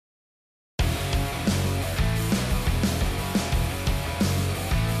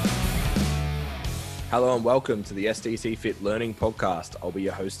Hello and welcome to the STC Fit Learning Podcast. I'll be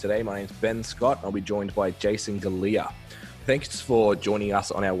your host today. My name's Ben Scott. I'll be joined by Jason Galea. Thanks for joining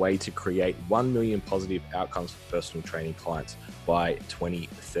us on our way to create 1 million positive outcomes for personal training clients by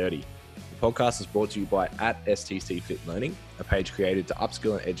 2030. The podcast is brought to you by @STC Fit Learning, a page created to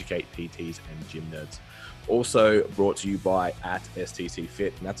upskill and educate PTs and gym nerds. Also brought to you by @STC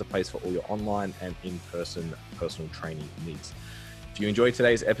Fit, and that's a place for all your online and in-person personal training needs. If you enjoyed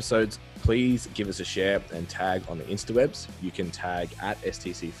today's episodes, please give us a share and tag on the Instawebs. You can tag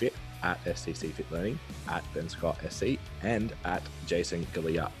 @STC Fit, @STC Fit Learning, @Ben Scott SC, and @Jason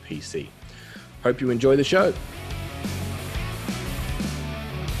Galea PC. Hope you enjoy the show.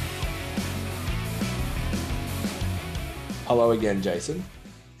 Hello again, Jason.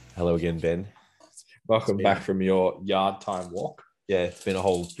 Hello again, Ben. Welcome back from your yard time walk. Yeah, it's been a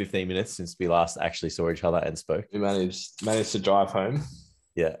whole 15 minutes since we last actually saw each other and spoke. We managed to drive home.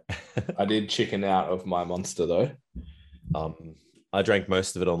 Yeah. I did chicken out of my Monster though. I drank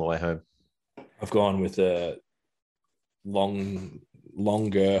most of it on the way home. I've gone with a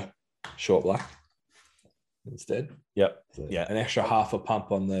longer short black instead. Yep. So yeah. An extra half a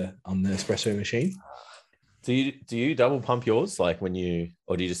pump on the espresso machine. Do you double pump yours or do you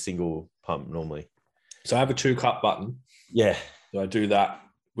just single pump normally? So I have a 2-cup button. Yeah. So I do that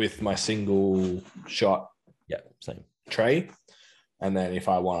with my single shot same tray. And then if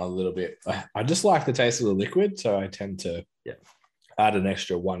I want a little bit, I just like the taste of the liquid. So I tend to add an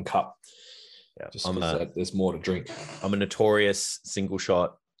extra 1 cup. Yeah. Just because there's more to drink. I'm a notorious single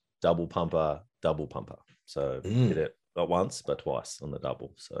shot, double pumper. So did it not once, but twice on the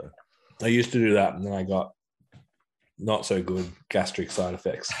double. So I used to do that, and then I got not so good gastric side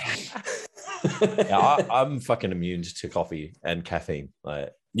effects. yeah, I'm fucking immune to coffee and caffeine. Well,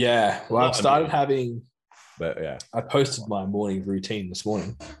 I've started having. But yeah, I posted my morning routine this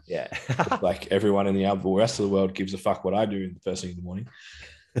morning. Yeah, like everyone in the rest of the world gives a fuck what I do in the first thing in the morning.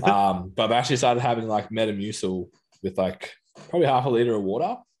 But I've actually started having like Metamucil with like probably half a liter of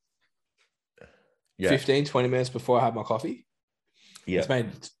water. 15-20 minutes before I have my coffee. It's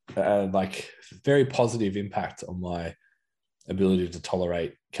made like very positive impact on my ability to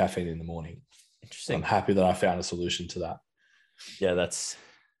tolerate caffeine in the morning. Interesting. I'm happy that I found a solution to that. Yeah, that's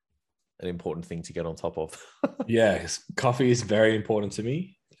an important thing to get on top of. Yeah, coffee is very important to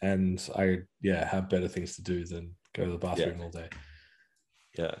me, and I have better things to do than go to the bathroom all day.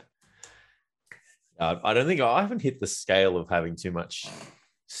 Yeah. I don't think I haven't hit the scale of having too much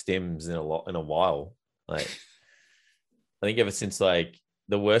stems in a while. Like, I think ever since like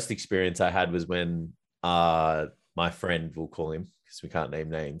the worst experience I had was when my friend, we'll call him because we can't name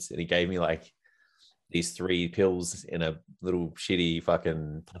names, and he gave me like these 3 pills in a little shitty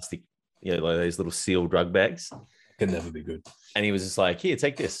fucking plastic, like those little sealed drug bags. Can never be good. And he was just like, "Here,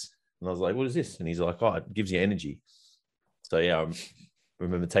 take this." And I was like, "What is this?" And he's like, "Oh, it gives you energy." So yeah, I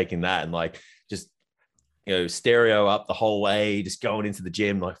remember taking that and like just stereo up the whole way, just going into the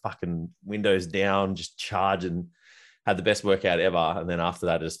gym, like fucking windows down, just charging. Had the best workout ever. And then after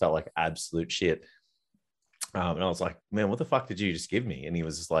that, it just felt like absolute shit. And I was like, "Man, what the fuck did you just give me?" And he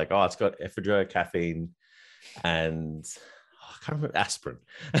was just like, "Oh, it's got ephedra, caffeine, and I can't remember, aspirin."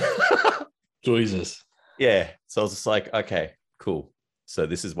 Jesus. Yeah. So I was just like, okay, cool. So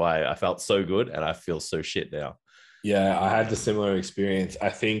this is why I felt so good and I feel so shit now. Yeah, I had the similar experience. I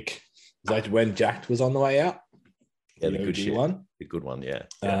think it was like when Jacked was on the way out. Yeah, the good shit. One. The good one, yeah.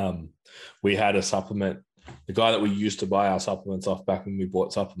 We had a supplement. The guy that we used to buy our supplements off back when we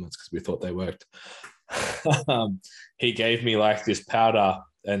bought supplements because we thought they worked. He gave me like this powder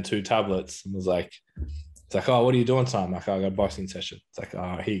and 2 tablets and was like, it's like, "Oh, what are you doing, Tom?" Like, "I got a boxing session." It's like,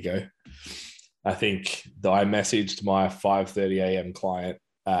 "Oh, here you go." I think I messaged my 5:30 a.m. client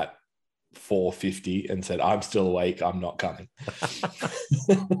at 4:50 and said, "I'm still awake. I'm not coming."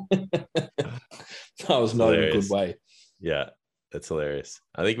 That was not in a good way. Yeah, that's hilarious.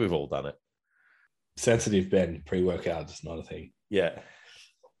 I think we've all done it. Sensitive Ben, pre-workout is not a thing. Yeah.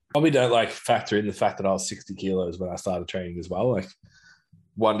 Probably don't like factor in the fact that I was 60 kilos when I started training as well. Like,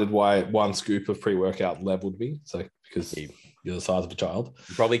 wondered why 1 scoop of pre-workout leveled me. It's like, because you're the size of a child.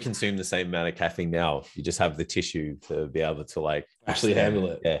 You probably consume the same amount of caffeine now. You just have the tissue to be able to like actually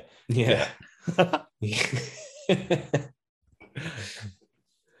handle it. Yeah.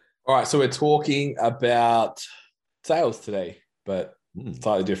 All right. So we're talking about sales today, but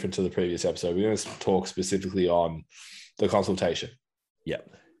slightly different to the previous episode. We're going to talk specifically on the consultation. Yeah.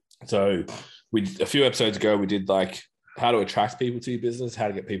 So a few episodes ago, we did like how to attract people to your business, how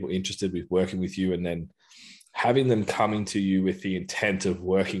to get people interested with working with you, and then having them coming to you with the intent of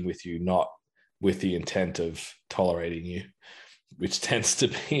working with you, not with the intent of tolerating you. which tends to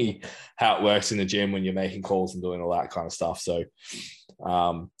be how it works in the gym when you're making calls and doing all that kind of stuff. So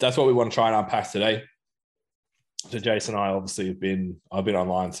that's what we want to try and unpack today. So Jason and I obviously I've been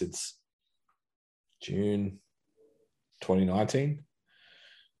online since June 2019.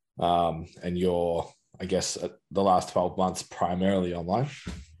 And you're, I guess, the last 12 months primarily online.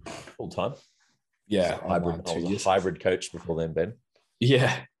 Full time. Yeah. I was a hybrid coach before then, Ben.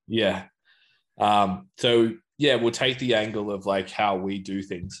 Yeah. Yeah. So yeah, we'll take the angle of like how we do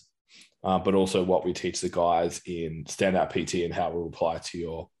things, but also what we teach the guys in Standout PT and how it will apply to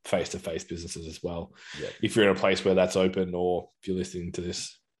your face-to-face businesses as well. Yeah. If you're in a place where that's open, or if you're listening to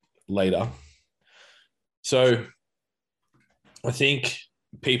this later. So I think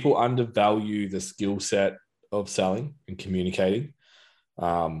people undervalue the skill set of selling and communicating.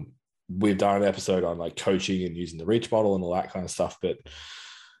 We've done an episode on like coaching and using the reach model and all that kind of stuff, but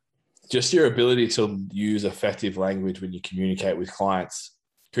just your ability to use effective language when you communicate with clients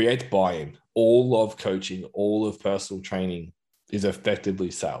creates buy-in. All of coaching, all of personal training is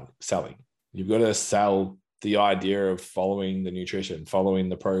effectively selling. You've got to sell the idea of following the nutrition, following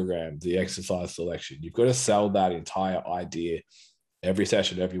the program, the exercise selection. You've got to sell that entire idea every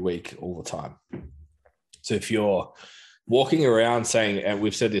session, every week, all the time. So if you're walking around saying, and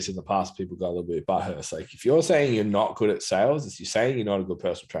we've said this in the past, people go a little bit butthurt. It's like, if you're saying you're not good at sales, it's you're saying you're not a good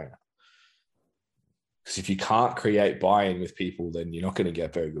personal trainer. Because if you can't create buy-in with people, then you're not going to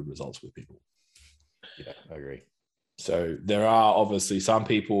get very good results with people. Yeah, I agree. So there are obviously some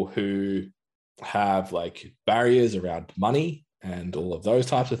people who have like barriers around money and all of those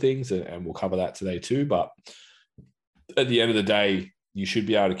types of things. And we'll cover that today too. But at the end of the day, you should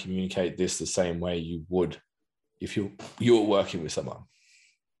be able to communicate this the same way you would if you're working with someone.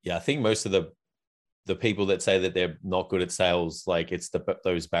 Yeah, I think most of the people that say that they're not good at sales, like it's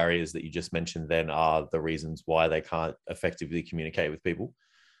those barriers that you just mentioned then are the reasons why they can't effectively communicate with people.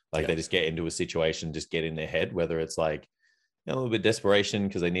 Like they just get into a situation, just get in their head, whether it's like a little bit of desperation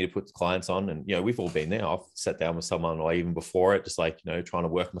because they need to put the clients on. And, we've all been there. I've sat down with someone or even before it, just like, trying to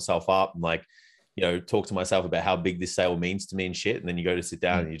work myself up and like, talk to myself about how big this sale means to me and shit. And then you go to sit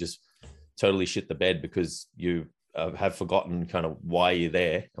down and you just totally shit the bed because you have forgotten kind of why you're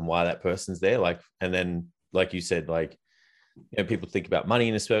there and why that person's there. Like, and then, like you said, like, people think about money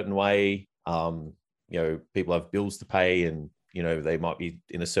in a certain way. People have bills to pay and, they might be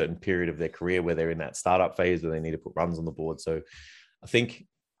in a certain period of their career where they're in that startup phase where they need to put runs on the board. So I think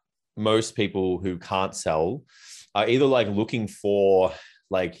most people who can't sell are either like looking for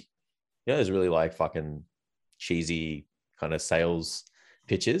like, there's really like fucking cheesy kind of sales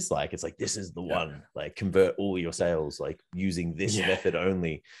pitches. Like, it's like, this is the one, like convert all your sales, like using this method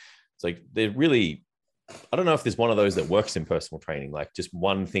only. It's like, they're really, I don't know if there's one of those that works in personal training, like just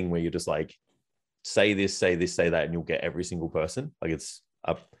one thing where you're just like, say this, say that, and you'll get every single person. Like it's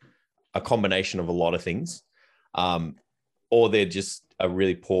a combination of a lot of things. Or they're just a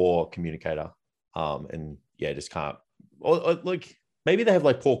really poor communicator. And just can't, or like maybe they have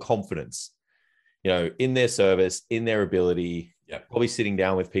like poor confidence, in their service, in their ability, probably sitting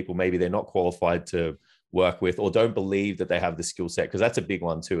down with people maybe they're not qualified to work with or don't believe that they have the skill set. Cause that's a big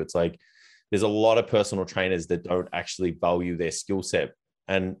one too. It's like, there's a lot of personal trainers that don't actually value their skill set.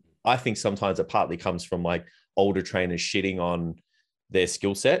 And I think sometimes it partly comes from like older trainers shitting on their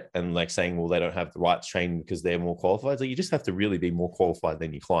skill set and like saying, well, they don't have the right training because they're more qualified. So you just have to really be more qualified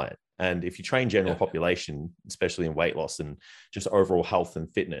than your client. And if you train general population, especially in weight loss and just overall health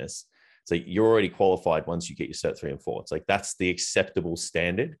and fitness, so you're already qualified once you get your cert 3 and 4. It's like, that's the acceptable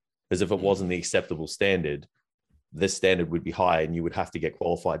standard. Because if it wasn't the acceptable standard, this standard would be high and you would have to get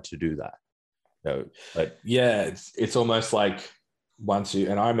qualified to do that. It's almost like once you,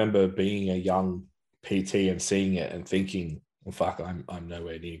 and I remember being a young PT and seeing it and thinking, well, fuck, I'm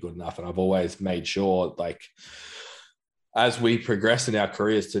nowhere near good enough. And I've always made sure, like, as we progress in our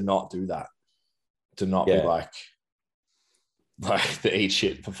careers, to not do that, to not be like the eat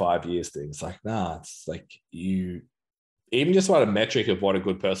shit for 5 years thing. It's like, nah, it's like you, even just what a metric of what a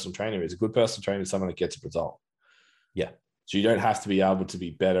good personal trainer is. A good personal trainer is someone that gets a result. Yeah. So you don't have to be able to be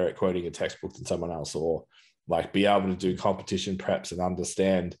better at quoting a textbook than someone else, or like be able to do competition preps and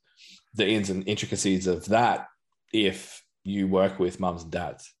understand the ins and intricacies of that. If you work with mums and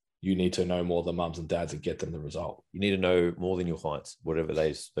dads, you need to know more than mums and dads and get them the result. You need to know more than your clients, whatever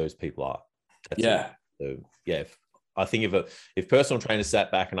those people are. That's it. So I think if personal trainers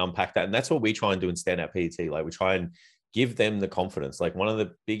sat back and unpack that, and that's what we try and do in Standout PT, like we try and give them the confidence. Like one of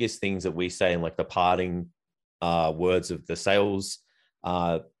the biggest things that we say in like the parting words of the sales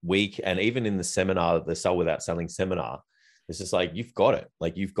week, and even in the seminar, the Sell Without Selling seminar, it's just like, you've got it.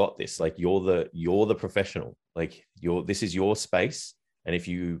 Like you've got this. Like you're the professional. Like this is your space. And if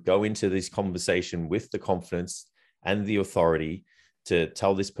you go into this conversation with the confidence and the authority to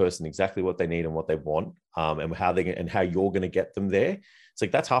tell this person exactly what they need and what they want, and how you're going to get them there, it's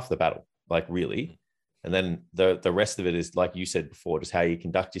like, that's half the battle, like really. And then the rest of it is, like you said before, just how you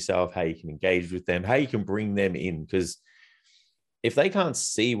conduct yourself, how you can engage with them, how you can bring them in. Because if they can't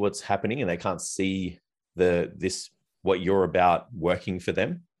see what's happening and they can't see what you're about working for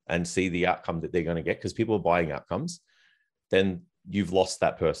them and see the outcome that they're going to get, because people are buying outcomes, then you've lost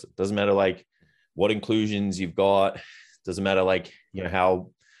that person. Doesn't matter like what inclusions you've got, doesn't matter like, you know,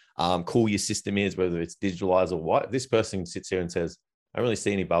 how cool your system is, whether it's digitalized or what. If this person sits here and says, I don't really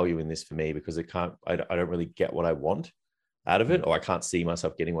see any value in this for me because I don't really get what I want out of it, or I can't see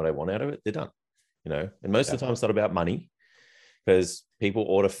myself getting what I want out of it, they're done, you know. And most of the time it's not about money, because people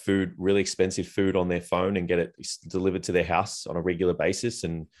order really expensive food on their phone and get it delivered to their house on a regular basis.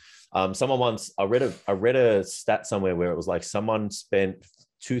 And someone once, I read a stat somewhere where it was like someone spent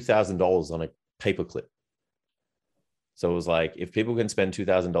 $2,000 on a paperclip. So it was like, if people can spend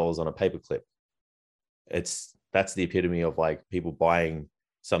 $2,000 on a paperclip, that's the epitome of like people buying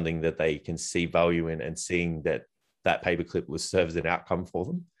something that they can see value in and seeing that paperclip will serve as an outcome for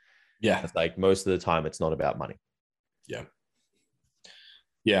them. Yeah. It's like most of the time it's not about money. Yeah.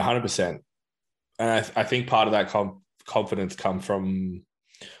 Yeah, 100%. And I think part of that confidence comes from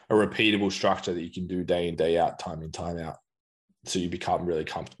a repeatable structure that you can do day in, day out, time in, time out. So you become really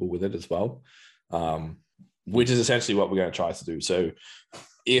comfortable with it as well, which is essentially what we're going to try to do. So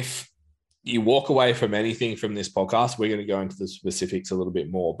if you walk away from anything from this podcast, we're going to go into the specifics a little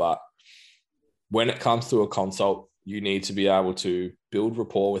bit more. But when it comes to a consult, you need to be able to build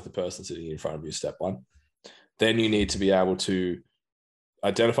rapport with the person sitting in front of you, step one. Then you need to be able to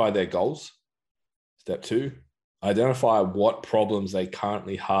identify their goals. Step two, identify what problems they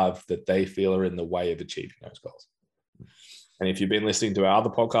currently have that they feel are in the way of achieving those goals. And if you've been listening to our other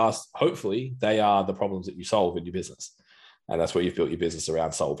podcasts, hopefully they are the problems that you solve in your business. And that's what you've built your business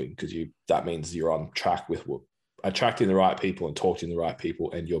around solving, because that means you're on track with attracting the right people and talking to the right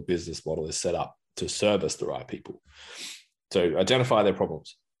people, and your business model is set up to service the right people. So identify their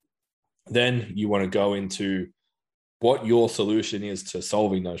problems. Then you want to go into what your solution is to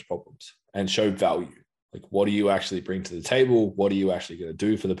solving those problems and show value. Like, what do you actually bring to the table? What are you actually going to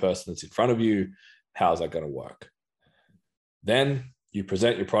do for the person that's in front of you? How's that going to work? Then you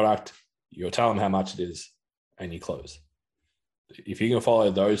present your product, you'll tell them how much it is, and you close. If you can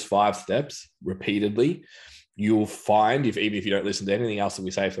follow those 5 steps repeatedly, you'll find, even if you don't listen to anything else that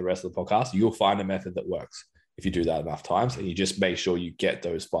we say for the rest of the podcast, you'll find a method that works. If you do that enough times and you just make sure you get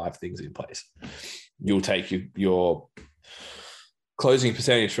those 5 things in place, you'll take your closing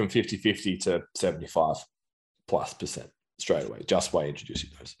percentage from 50-50 to 75+% straight away, just by introducing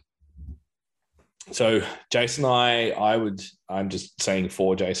those. So Jason, I'm just saying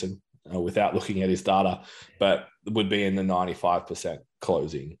for Jason, without looking at his data, but would be in the 95%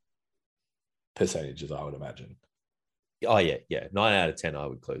 closing percentages, I would imagine. Oh yeah. 9 out of 10, I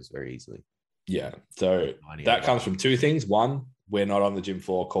would close very easily. Yeah. So that comes from 2 things. One, we're not on the gym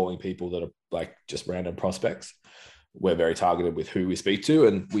floor calling people that are like just random prospects. We're very targeted with who we speak to,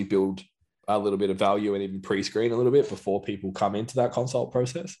 and we build a little bit of value and even pre-screen a little bit before people come into that consult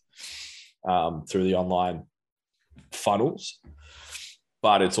process through the online funnels.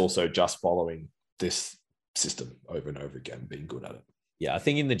 But it's also just following this system over and over again, being good at it. Yeah, I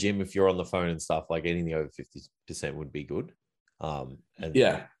think in the gym, if you're on the phone and stuff, like anything over 50% would be good. And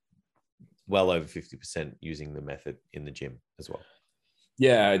yeah, well over 50% using the method in the gym as well.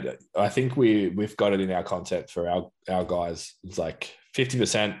 Yeah, I think we've got it in our content for our guys. It's like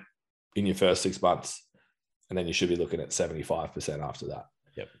 50% in your first 6 months, and then you should be looking at 75% after that.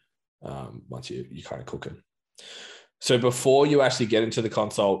 Yep. Once you kind of cooking. So before you actually get into the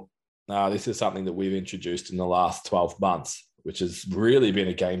consult, this is something that we've introduced in the last 12 months, which has really been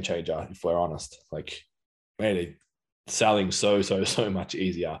a game changer, if we're honest. Like, made it selling so much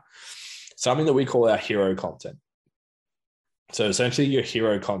easier. Something that we call our hero content. So essentially your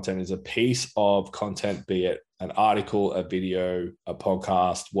hero content is a piece of content, be it an article, a video, a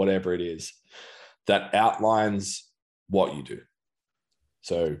podcast, whatever it is, that outlines what you do.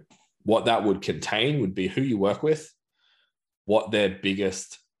 So what that would contain would be who you work with, what their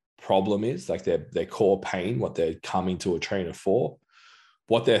biggest problem is, like their core pain, what they're coming to a trainer for,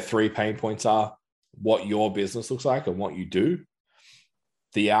 what their 3 pain points are, what your business looks like and what you do,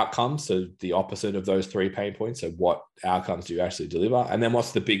 the outcomes, so the opposite of those 3 pain points. So what outcomes do you actually deliver? And then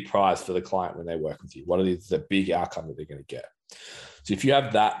what's the big prize for the client when they work with you? What are the big outcome that they're going to get? So if you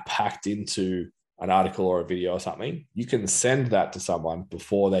have that packed into an article or a video or something, you can send that to someone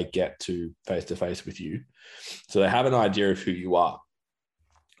before they get to face with you. So they have an idea of who you are.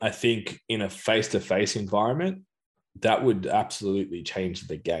 I think in a face-to-face environment, that would absolutely change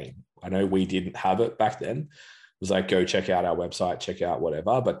the game. I know we didn't have it back then. It was like, go check out our website, check out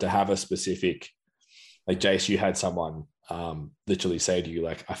whatever. But to have a specific, like Jace, you had someone literally say to you,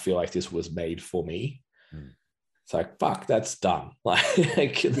 like, I feel like this was made for me. It's like, fuck, that's done. Like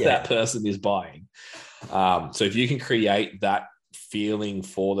that person is buying. So if you can create that feeling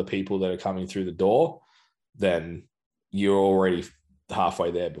for the people that are coming through the door, then you're already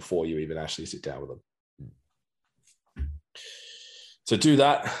halfway there before you even actually sit down with them. So do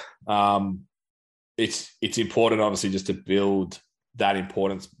that. It's important, obviously, just to build that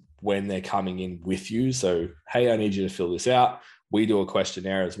importance when they're coming in with you. So, hey, I need you to fill this out. We do a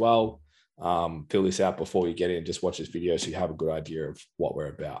questionnaire as well. Fill this out before you get in. Just watch this video so you have a good idea of what we're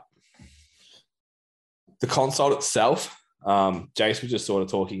about. The consult itself, Jace was just sort of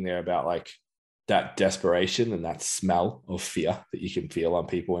talking there about like that desperation and that smell of fear that you can feel on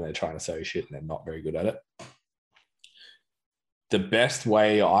people when they're trying to sell you shit and they're not very good at it. The best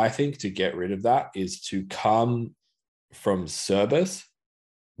way, I think, to get rid of that is to come from service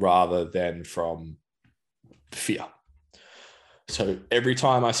rather than from fear. So every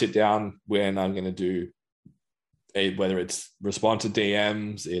time I sit down when I'm going to do whether it's respond to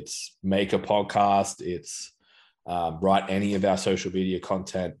DMs, it's make a podcast, it's write any of our social media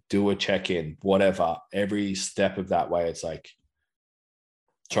content, do a check-in, whatever, every step of that way, it's like,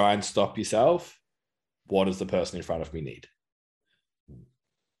 try and stop yourself. What does the person in front of me need?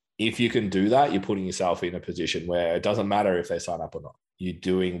 If you can do that, you're putting yourself in a position where it doesn't matter if they sign up or not. You're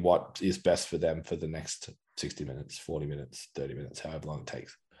doing what is best for them for the next 60 minutes, 40 minutes, 30 minutes, however long it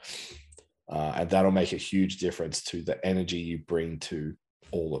takes. And that'll make a huge difference to the energy you bring to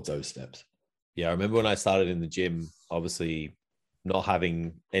all of those steps. Yeah, I remember when I started in the gym, obviously not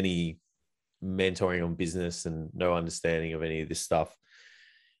having any mentoring on business and no understanding of any of this stuff.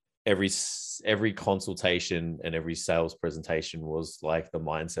 Every consultation and every sales presentation was like the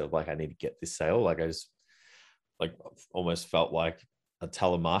mindset of like, I need to get this sale. Like I was like almost felt like a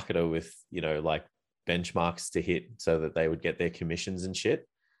telemarketer with, like benchmarks to hit so that they would get their commissions and shit.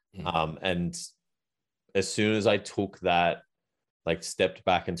 And as soon as I took that, like stepped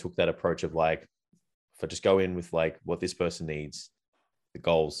back and took that approach of like, if I just go in with like what this person needs, the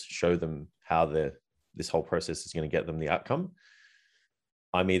goals, show them how this whole process is going to get them the outcome.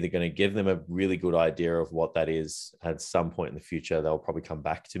 I'm either going to give them a really good idea of what that is at some point in the future, they'll probably come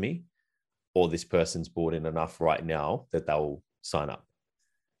back to me, or this person's bought in enough right now that they'll sign up.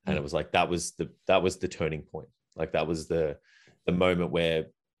 And it was like, that was the turning point. Like that was the moment where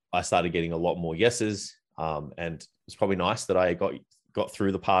I started getting a lot more yeses. And it's probably nice that I got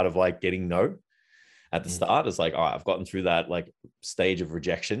through the part of like getting no at the start. It's like, all right, I've gotten through that like stage of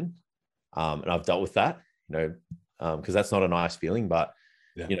rejection. And I've dealt with that, because that's not a nice feeling, but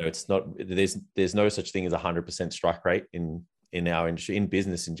it's not, there's no such thing as 100% strike rate in our industry, in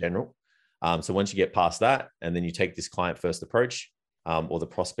business in general. So once you get past that, and then you take this client first approach, or the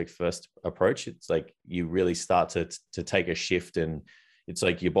prospect first approach, it's like you really start to take a shift, and it's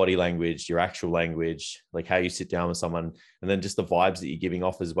like your body language, your actual language, like how you sit down with someone, and then just the vibes that you're giving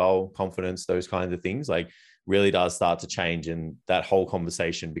off as well, confidence, those kinds of things, like really does start to change. And that whole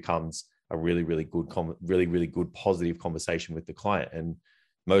conversation becomes a really, really good, really good, positive conversation with the client. And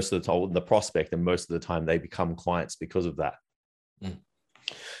most of the time, the prospect, and most of the time they become clients because of that.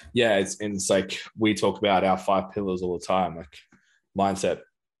 Yeah. It's like, we talk about our 5 pillars all the time, like mindset,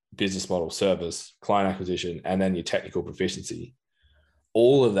 business model, service, client acquisition, and then your technical proficiency.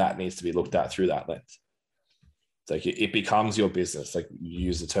 All of that needs to be looked at through that lens. It's like it becomes your business. Like you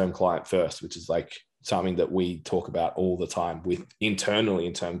use the term client first, which is like something that we talk about all the time with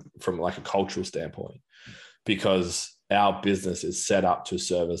internally from like a cultural standpoint, because our business is set up to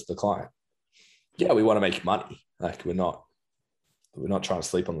service the client. Yeah, we want to make money. Like we're not trying to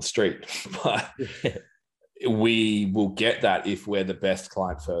sleep on the street, but we will get that if we're the best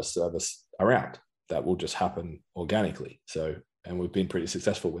client first service around. That will just happen organically. So, and we've been pretty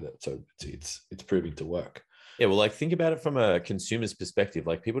successful with it. So it's proving to work. Yeah. Well, like think about it from a consumer's perspective.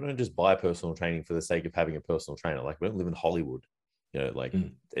 Like people don't just buy personal training for the sake of having a personal trainer. Like we don't live in Hollywood,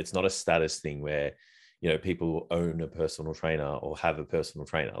 it's not a status thing where, people own a personal trainer or have a personal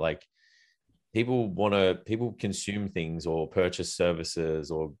trainer. Like people consume things or purchase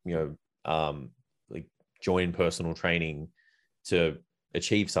services or, like join personal training to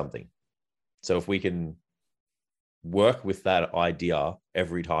achieve something. So if we can work with that idea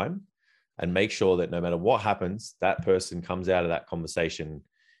every time and make sure that no matter what happens, that person comes out of that conversation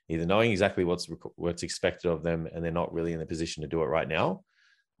either knowing exactly what's expected of them and they're not really in a position to do it right now,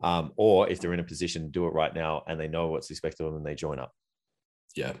 or if they're in a position to do it right now and they know what's expected of them and they join up.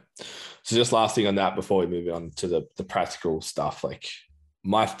 Yeah. So just last thing on that before we move on to the practical stuff, like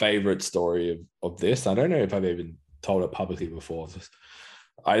my favorite story of this, I don't know if I've even told it publicly before.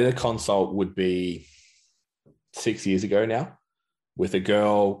 I did a consult would be 6 years ago now with a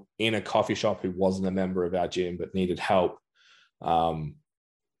girl in a coffee shop who wasn't a member of our gym but needed help.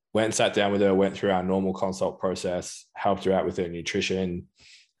 Went and sat down with her, went through our normal consult process, helped her out with her nutrition,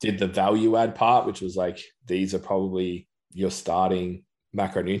 did the value add part, which was like, these are probably your starting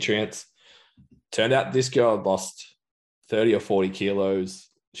macronutrients. Turned out this girl had lost 30 or 40 kilos.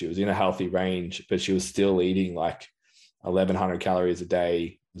 She was in a healthy range, but she was still eating like 1,100 calories a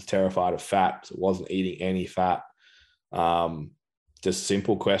day, was terrified of fat, so wasn't eating any fat. Just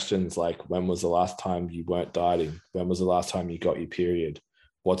simple questions like, when was the last time you weren't dieting? When was the last time you got your period?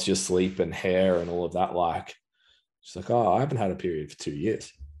 What's your sleep and hair and all of that like? She's like, oh, I haven't had a period for 2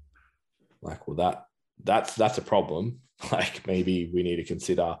 years. Like, well, that's a problem. Like, maybe we need to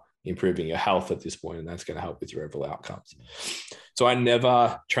consider improving your health at this point, and that's going to help with your overall outcomes. So I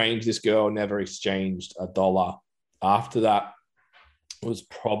never trained this girl, never exchanged $1. After that, it was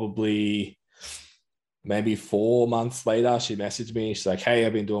probably maybe 4 months later, she messaged me. She's like, hey,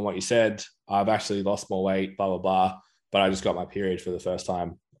 I've been doing what you said. I've actually lost more weight, blah, blah, blah. But I just got my period for the first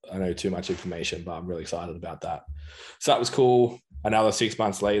time. I know too much information, but I'm really excited about that. So that was cool. Another 6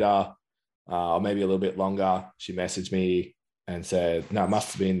 months later, or maybe a little bit longer, she messaged me and said, no, it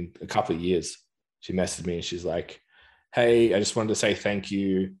must have been a couple of years. She messaged me and she's like, hey, I just wanted to say thank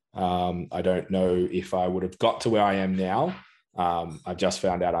you. I don't know if I would have got to where I am now. I just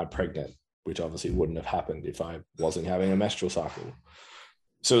found out I'm pregnant, which obviously wouldn't have happened if I wasn't having a menstrual cycle.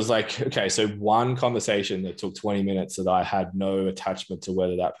 So it was like, okay, so one conversation that took 20 minutes that I had no attachment to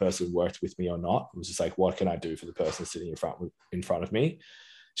whether that person worked with me or not. It was just like, what can I do for the person sitting in front of me?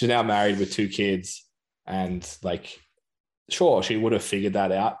 She's now married with 2 kids, and like, sure, she would have figured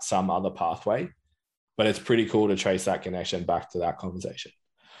that out some other pathway, but it's pretty cool to trace that connection back to that conversation.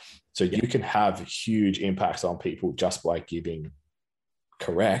 So you can have huge impacts on people just by giving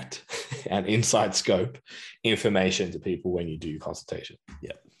correct and inside scope information to people when you do your consultation.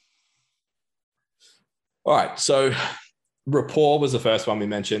 Yeah. All right. So rapport was the first one we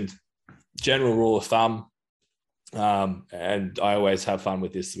mentioned. General rule of thumb. And I always have fun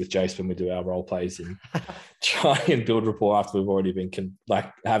with this with Jace when we do our role plays and try and build rapport after we've already been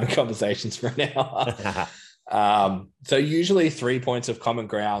having conversations for an hour. So usually 3 points of common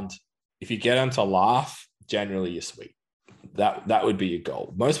ground. If you get them to laugh, generally you're sweet. That would be your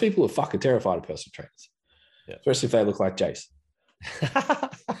goal. Most people are fucking terrified of personal trainers, especially if they look like Jace.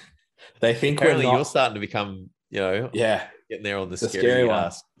 They think apparently you're starting to become, getting there on the scary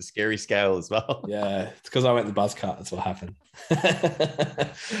one. The scary scale as well. Yeah, it's because I went the buzz cut. That's what happened.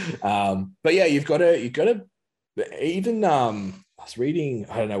 But yeah, you've got to even. I was reading,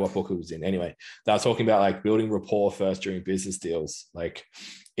 I don't know what book it was in. Anyway, they were talking about like building rapport first during business deals, like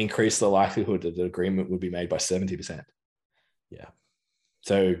increase the likelihood that the agreement would be made by 70%. Yeah.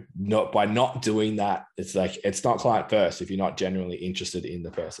 So by not doing that, it's like, it's not client first if you're not genuinely interested in the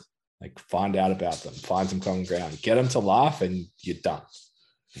person. Like, find out about them, find some common ground, get them to laugh, and you're done.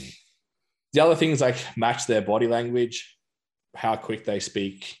 The other things, like match their body language, how quick they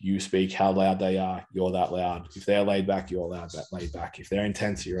speak, you speak, how loud they are, you're that loud. If they're laid back, you're laid back. If they're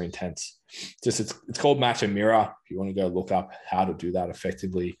intense, you're intense. It's called match and mirror. If you want to go look up how to do that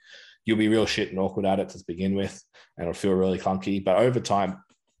effectively, you'll be real shit and awkward at it to begin with, and it'll feel really clunky. But over time,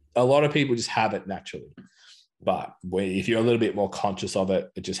 a lot of people just have it naturally. But if you're a little bit more conscious of it,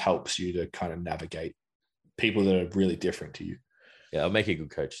 it just helps you to kind of navigate people that are really different to you. Yeah, it'll make you a good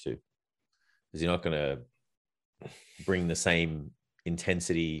coach too, because you're not going to bring the same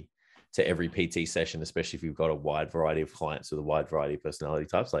intensity to every PT session, especially if you've got a wide variety of clients with a wide variety of personality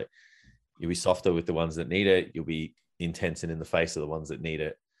types. Like, you'll be softer with the ones that need it. You'll be intense and in the face of the ones that need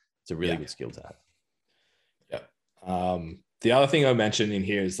it. It's a really good skill to have. Yeah. The other thing I mentioned in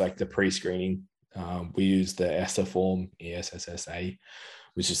here is like the pre-screening. We use the ESSA form, ESSA,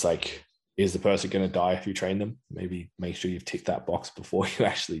 which is like, is the person going to die if you train them? Maybe make sure you've ticked that box before you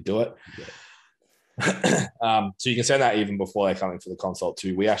actually do it. So you can send that even before they come in for the consult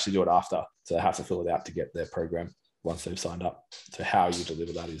too. We actually do it after, so they have to fill it out to get their program once they've signed up. So how you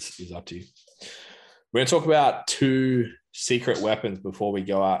deliver that is up to you. We're going to talk about 2 secret weapons before we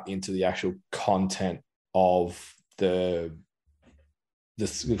go out into the actual content of the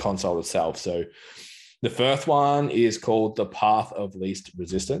consult itself. So the first one is called the path of least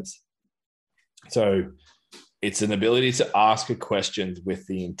resistance. So It's an ability to ask a question with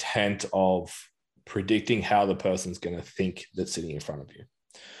the intent of predicting how the person's going to think that's sitting in front of you.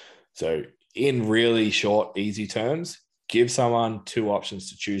 So in really short, easy terms, give someone two options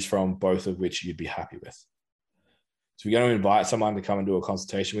to choose from, both of which you'd be happy with. So if you're going to invite someone to come and do a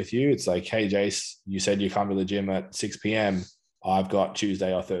consultation with you, it's like, hey, Jace, you said you come to the gym at 6 p.m. I've got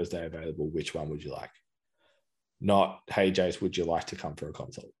Tuesday or Thursday available. Which one would you like? Not, hey, Jace, would you like to come for a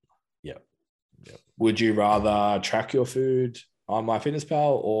consult? Yep. Would you rather track your food on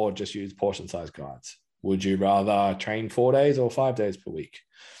MyFitnessPal or just use portion size guides? Would you rather train 4 days or 5 days per week?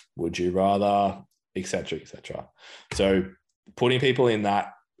 Would you rather, et cetera, et cetera? So putting people in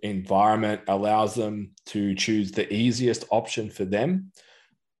that environment allows them to choose the easiest option for them,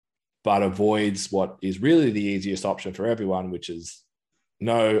 but avoids what is really the easiest option for everyone, which is,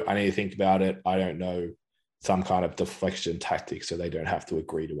 no, I need to think about it. I don't know, some kind of deflection tactic so they don't have to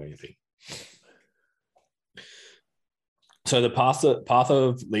agree to anything. So the path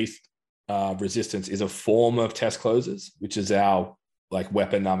of least resistance is a form of test closes, which is our like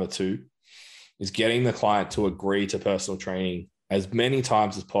weapon number 2, is getting the client to agree to personal training as many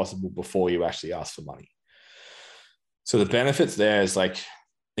times as possible before you actually ask for money. So the benefits there is like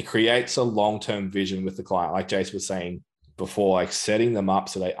it creates a long-term vision with the client, like Jace was saying before, like setting them up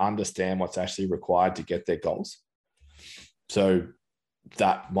so they understand what's actually required to get their goals. So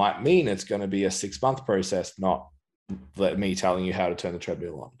that might mean it's going to be a 6-month process, not me telling you how to turn the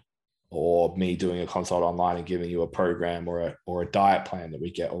treadmill on, or me doing a consult online and giving you a program or a diet plan that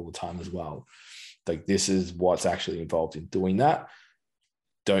we get all the time as well. Like, this is what's actually involved in doing that.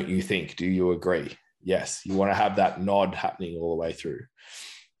 Don't you think? Do you agree? Yes. You want to have that nod happening all the way through.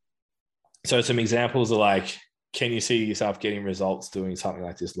 So some examples are like, can you see yourself getting results doing something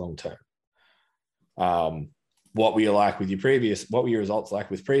like this long term? What were your results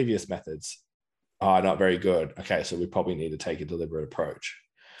like with previous methods? Not very good. Okay, so we probably need to take a deliberate approach.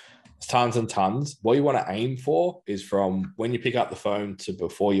 There's tons and tons. What you want to aim for is from when you pick up the phone to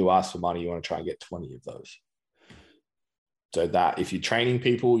before you ask for money, you want to try and get 20 of those. So that if you're training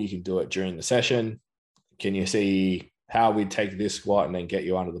people, you can do it during the session. Can you see how we'd take this squat and then get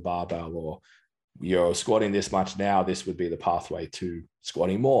you under the barbell? Or you're squatting this much now, this would be the pathway to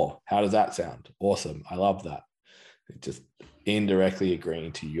squatting more. How does that sound? Awesome. I love that. Just indirectly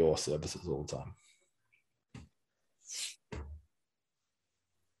agreeing to your services all the time.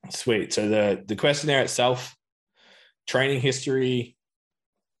 Sweet. So the questionnaire itself, training history,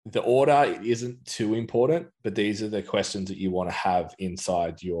 the order isn't too important, but these are the questions that you want to have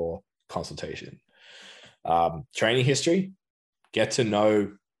inside your consultation. Training history, get to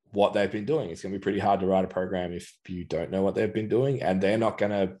know what they've been doing. It's going to be pretty hard to write a program if you don't know what they've been doing, and they're not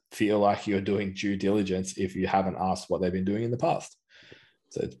going to feel like you're doing due diligence if you haven't asked what they've been doing in the past.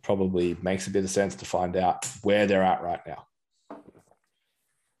 So it probably makes a bit of sense to find out where they're at right now.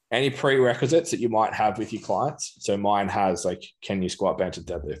 Any prerequisites that you might have with your clients. So mine has like, can you squat, bench, and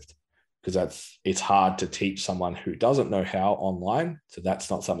deadlift? Because it's hard to teach someone who doesn't know how online. So that's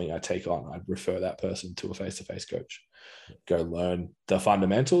not something I take on. I'd refer that person to a face-to-face coach. Go learn the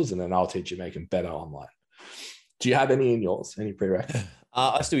fundamentals, and then I'll teach you make them better online. Do you have any in yours? Any prerequisites?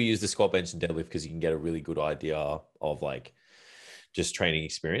 I still use the squat, bench, and deadlift because you can get a really good idea of like just training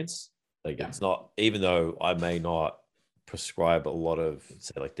experience. Like It's not, even though I may not prescribe a lot of,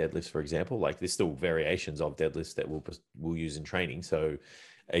 say, like deadlifts, for example, like there's still variations of deadlifts that we'll use in training. So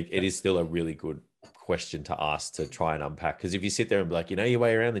it is still a really good question to ask to try and unpack. Because if you sit there and be like, your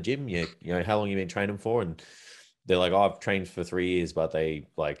way around the gym, you know, how long you been training for? And they're like, oh, I've trained for 3 years, but they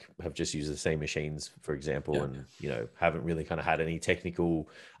like have just used the same machines, for example, and, haven't really kind of had any technical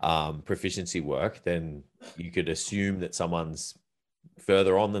proficiency work, then you could assume that someone's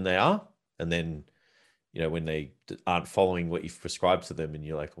further on than they are. And then, when they aren't following what you've prescribed to them and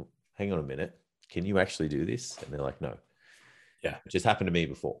you're like, well, hang on a minute, can you actually do this? And they're like, no. Yeah. It just happened to me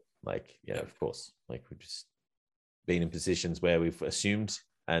before. Like, of course, like we've just been in positions where we've assumed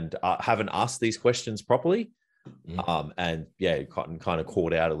and haven't asked these questions properly. And gotten kind of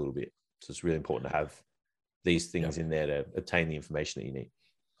caught out a little bit. So it's really important to have these things in there to obtain the information that you need.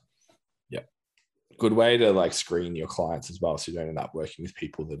 Yeah. Good way to like screen your clients as well. So you don't end up working with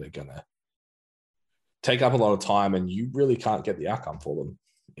people that are going to take up a lot of time and you really can't get the outcome for them.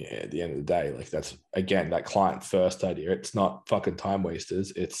 Yeah, at the end of the day, like that's, again, that client first idea. It's not fucking time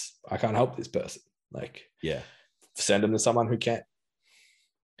wasters. It's, I can't help this person. Like, send them to someone who can.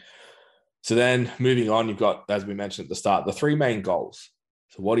 So then moving on, you've got, as we mentioned at the start, the 3 main goals.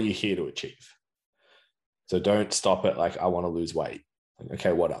 So what are you here to achieve? So don't stop at like, I want to lose weight.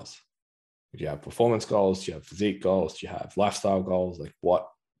 Okay, what else? Do you have performance goals? Do you have physique goals? Do you have lifestyle goals? Like what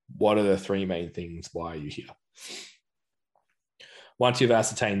are the 3 main things? Why are you here? Once you've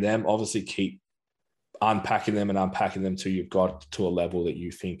ascertained them, obviously keep unpacking them till you've got to a level that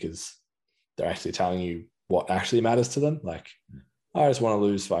you think is they're actually telling you what actually matters to them. Like, I just want to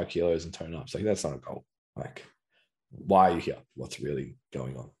lose 5 kilos and tone up. It's like, that's not a goal. Like, why are you here? What's really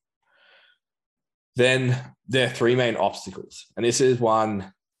going on? Then there are 3 main obstacles. And this is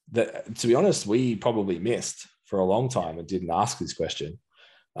one that, to be honest, we probably missed for a long time and didn't ask this question.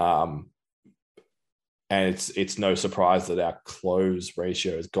 And it's no surprise that our close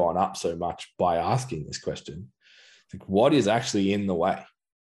ratio has gone up so much by asking this question. Like, what is actually in the way?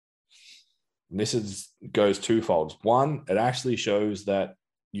 And this goes twofold. One, it actually shows that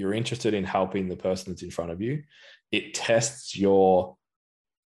you're interested in helping the person that's in front of you. It tests your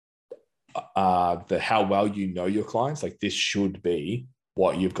how well you know your clients. Like, this should be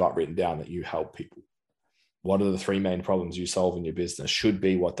what you've got written down, that you help people. What are the 3 main problems you solve in your business should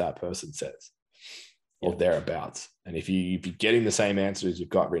be what that person says or thereabouts. And if you're getting the same answers you've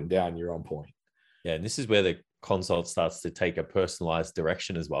got written down, you're on point. Yeah, and this is where the consult starts to take a personalized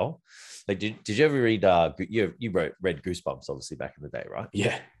direction as well. Like, did you ever read? You read Goosebumps, obviously, back in the day, right?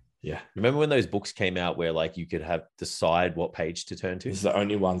 Yeah. Remember when those books came out where like you could decide what page to turn to? These are the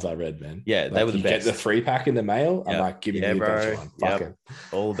only ones I read, man. Yeah, like, they were the best. Get the 3-pack in the mail. I'm like, give me the best one. Yep.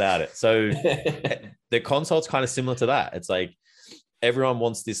 All about it. So the consult's kind of similar to that. It's like everyone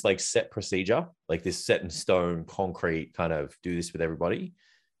wants this like set procedure, like this set in stone, concrete kind of do this with everybody.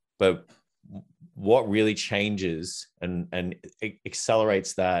 But what really changes and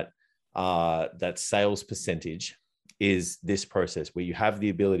accelerates that sales percentage is this process where you have the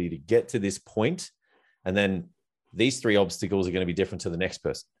ability to get to this point, and then these 3 obstacles are going to be different to the next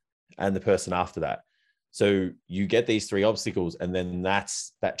person and the person after that. So you get these 3 obstacles, and then that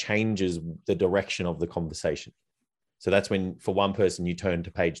changes the direction of the conversation. So that's when, for one person, you turn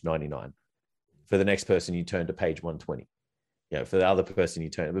to page 99. For the next person, you turn to page 120. For the other person, you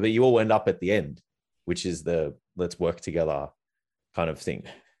turn, but you all end up at the end, which is the let's work together kind of thing.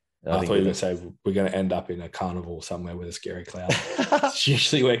 I thought you were going to say we're going to end up in a carnival somewhere with a scary cloud. It's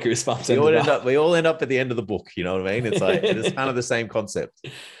usually where Goosebumps we all end up at the end of the book. You know what I mean? It's like, it's kind of the same concept.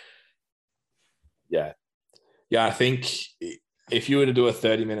 Yeah. I think if you were to do a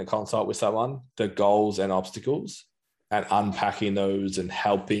 30-minute consult with someone, the goals and obstacles and unpacking those and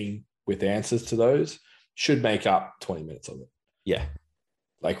helping with answers to those should make up 20 minutes of it. Yeah.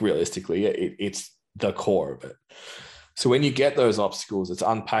 Like, realistically, it's the core of it. So when you get those obstacles, it's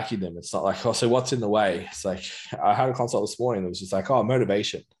unpacking them. It's not like, oh, so what's in the way? It's like, I had a consult this morning that was just like, oh,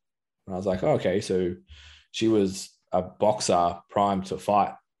 motivation. And I was like, oh, okay, so she was a boxer primed to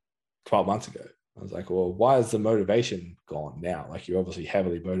fight 12 months ago. I was like, well, why is the motivation gone now? Like, you're obviously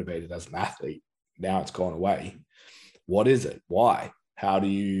heavily motivated as an athlete. Now it's gone away. What is it? Why? How do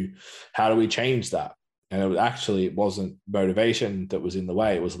we change that? And it wasn't motivation that was in the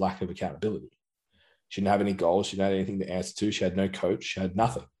way. It was lack of accountability. She didn't have any goals. She didn't have anything to answer to. She had no coach. She had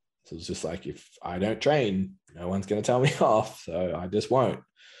nothing. So it was just like, if I don't train, no one's going to tell me off. So I just won't.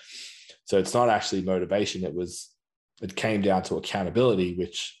 So it's not actually motivation. It came down to accountability,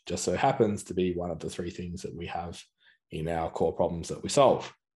 which just so happens to be one of the 3 things that we have in our core problems that we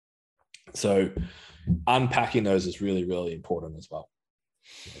solve. So unpacking those is really, really important as well.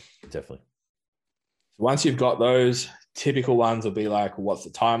 Definitely. So once you've got those, typical ones will be like, well, what's the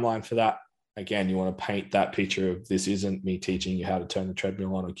timeline for that? Again, you want to paint that picture of, this isn't me teaching you how to turn the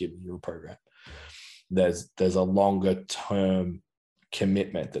treadmill on or giving you a program. There's a longer term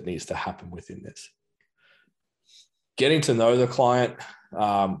commitment that needs to happen within this. Getting to know the client.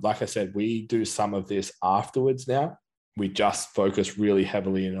 Like I said, we do some of this afterwards now. We just focus really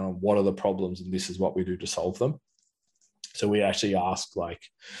heavily in on what are the problems and this is what we do to solve them. So we actually ask like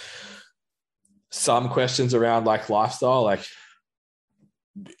some questions around like lifestyle, like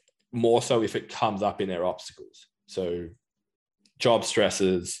more so if it comes up in their obstacles. So job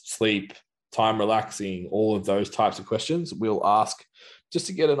stresses, sleep, time relaxing, all of those types of questions we'll ask just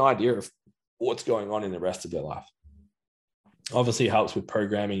to get an idea of what's going on in the rest of their life. Obviously it helps with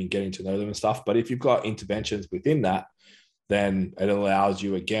programming and getting to know them and stuff. But if you've got interventions within that, then it allows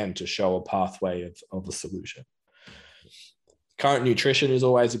you again to show a pathway of a solution. Current nutrition is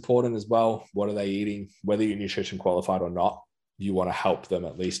always important as well. What are they eating? Whether you're nutrition qualified or not, you want to help them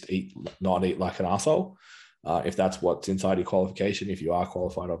at least not eat like an arsehole. If that's what's inside your qualification. If you are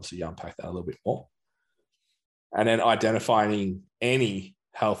qualified, obviously you unpack that a little bit more. And then identifying any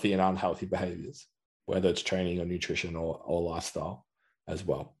healthy and unhealthy behaviors, whether it's training or nutrition or lifestyle as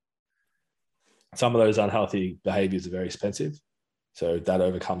well. Some of those unhealthy behaviors are very expensive. So that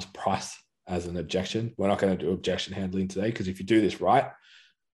overcomes price as an objection. We're not going to do objection handling today because if you do this right,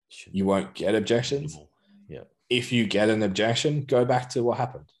 you won't get objections. Yeah. if you get an objection, go back to what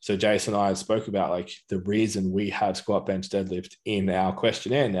happened. So Jason and I spoke about like the reason we have squat, bench, deadlift in our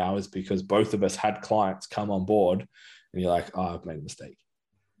questionnaire now is because both of us had clients come on board and you're like, oh, I've made a mistake.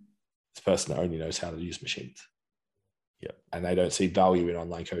 This person only knows how to use machines. Yeah. And they don't see value in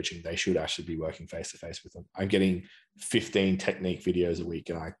online coaching. They should actually be working face-to-face with them. I'm getting 15 technique videos a week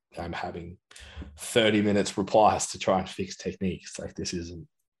and I'm having 30 minutes replies to try and fix techniques. Like this isn't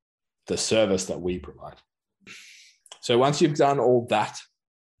the service that we provide. So once you've done all that,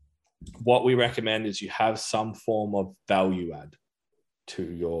 what we recommend is you have some form of value add to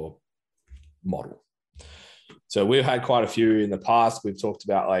your model. So we've had quite a few in the past. We've talked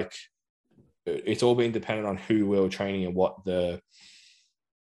about like, it's all been dependent on who we were training and what the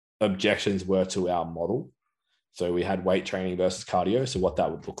objections were to our model. So we had weight training versus cardio. So what that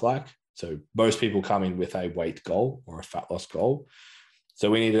would look like. So most people come in with a weight goal or a fat loss goal.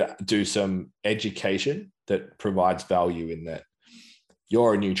 So we need to do some education that provides value in that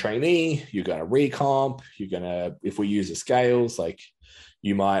you're a new trainee, you're going to recomp, you're going to, if we use the scales, like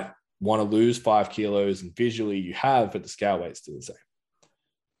you might want to lose 5 kilos and visually you have, but the scale weight's still the same.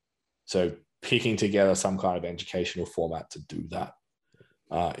 So picking together some kind of educational format to do that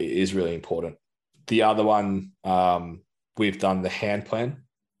is really important. The other one, we've done the hand plan.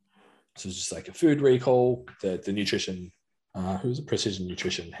 So it's just like a food recall, the nutrition, who's a precision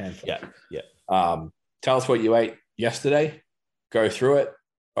nutrition hand plan. Yeah. Tell us what you ate yesterday, go through it.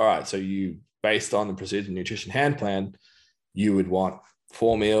 All right. So you, based on the precision nutrition hand plan, you would want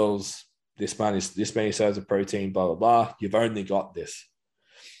 4 meals, this many serves of protein, blah, blah, blah. You've only got this.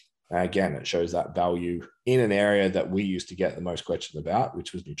 Again, it shows that value in an area that we used to get the most questions about,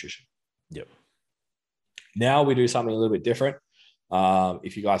 which was nutrition. Yep. Now we do something a little bit different.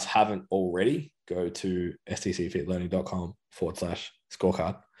 If you guys haven't already, go to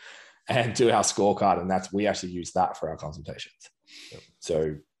stcfitlearning.com/scorecard and do our scorecard. And we actually use that for our consultations. Yep.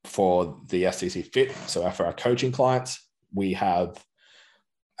 So for the STC Fit, so for our coaching clients, we have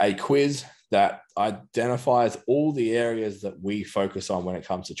a quiz that identifies all the areas that we focus on when it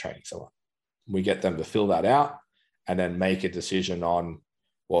comes to training someone. We get them to fill that out and then make a decision on,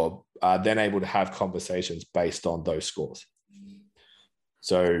 well, then able to have conversations based on those scores.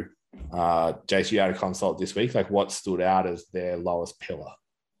 So, Jason, you had a consult this week. Like, what stood out as their lowest pillar?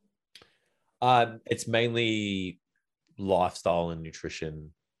 It's mainly lifestyle and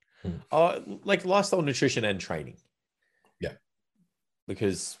nutrition. Like lifestyle, nutrition, and training. Yeah.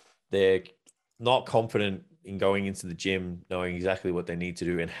 Because they're not confident in going into the gym, knowing exactly what they need to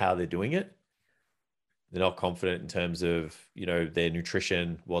do and how they're doing it. They're not confident in terms of, their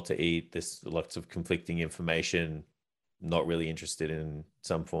nutrition, what to eat. There's lots of conflicting information, not really interested in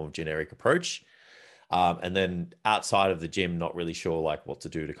some form of generic approach. And then outside of the gym, not really sure like what to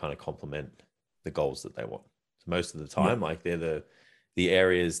do to kind of complement the goals that they want. So most of the time, like they're the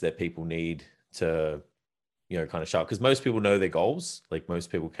areas that people need to, kind of sharp, because most people know their goals. Like most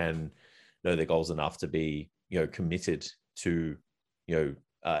people can know their goals enough to be, committed to,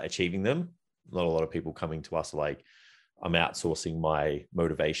 achieving them. Not a lot of people coming to us like, I'm outsourcing my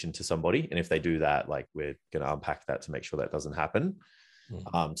motivation to somebody. And if they do that, like we're going to unpack that to make sure that doesn't happen.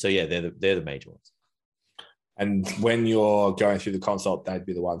 So yeah, they're the major ones. And when you're going through the consult, they'd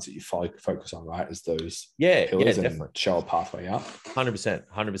be the ones that you focus on, right? As those pillars and definitely show a pathway up.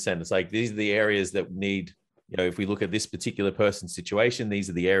 100%. It's like, these are the areas that need, if we look at this particular person's situation, these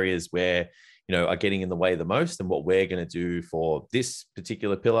are the areas where, are getting in the way the most. And what we're going to do for this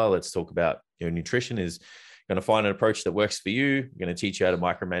particular pillar, let's talk about, nutrition, is going to find an approach that works for you. We're going to teach you how to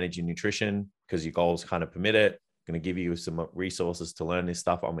micromanage your nutrition because your goals kind of permit it. Going to give you some resources to learn this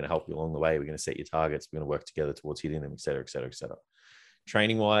stuff. I'm going to help you along the way. We're going to set your targets. We're going to work together towards hitting them, et cetera, et cetera, et cetera.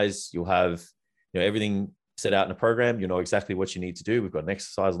 Training wise, you'll have, everything set out in a program. You know exactly what you need to do. We've got an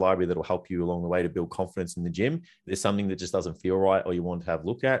exercise library that will help you along the way to build confidence in the gym. If there's something that just doesn't feel right or you want to have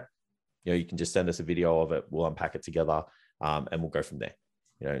looked at, you can just send us a video of it. We'll unpack it together and we'll go from there.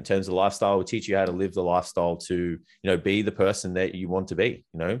 In terms of lifestyle, we'll teach you how to live the lifestyle to, be the person that you want to be,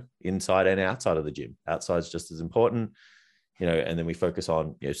 inside and outside of the gym. Outside is just as important, and then we focus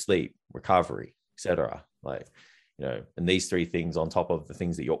on, sleep, recovery, etc. And these 3 things on top of the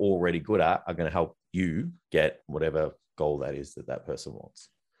things that you're already good at are going to help you get whatever goal that is that person wants.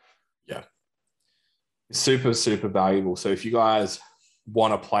 Yeah. Super, super valuable. So if you guys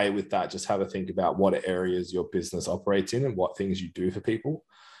want to play with that, just have a think about what areas your business operates in and what things you do for people,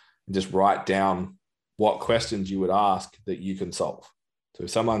 and just write down what questions you would ask that you can solve. So if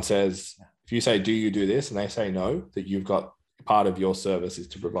someone says, if you say, do you do this? And they say no, that you've got part of your service is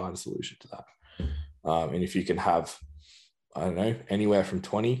to provide a solution to that. And if you can have, I don't know, anywhere from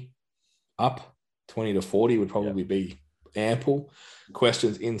 20 up 20 to 40 would probably be ample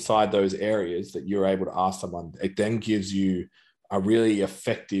questions inside those areas that you're able to ask someone. It then gives you a really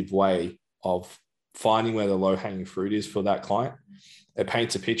effective way of finding where the low-hanging fruit is for that client. It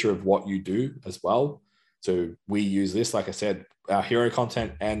paints a picture of what you do as well. So we use this, like I said, our hero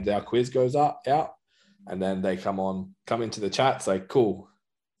content and our quiz goes out, and then they come into the chat, say, cool,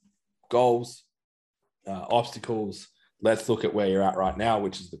 goals, obstacles. Let's look at where you're at right now,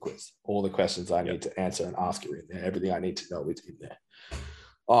 which is the quiz. All the questions I need to answer and ask are in there. Everything I need to know is in there.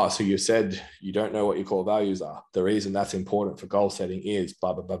 Oh, so you said you don't know what your core values are. The reason that's important for goal setting is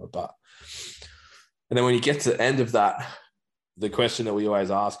blah, blah, blah, blah, blah. And then when you get to the end of that, the question that we always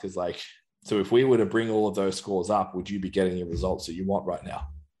ask is like, so if we were to bring all of those scores up, would you be getting the results that you want right now?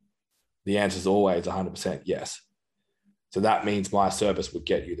 The answer is always 100% yes. So that means my service would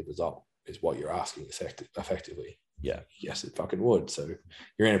get you the result, is what you're asking effectively. Yeah, yes, it fucking would. So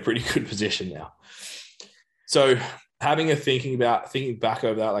you're in a pretty good position now. So having thinking back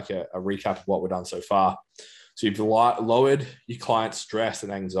over that, like a recap of what we've done so far. So you've lowered your client's stress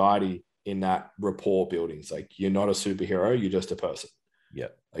and anxiety in that rapport building. It's like, you're not a superhero, you're just a person. Yeah.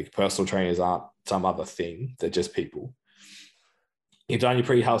 Like personal trainers aren't some other thing. They're just people. You've done your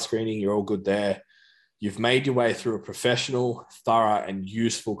pre-health screening. You're all good there. You've made your way through a professional, thorough, and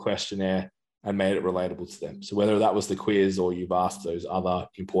useful questionnaire and made it relatable to them. So whether that was the quiz or you've asked those other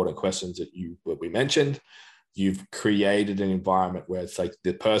important questions that we mentioned, you've created an environment where it's like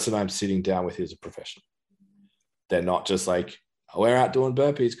the person I'm sitting down with is a professional. They're not just like, oh, we're out doing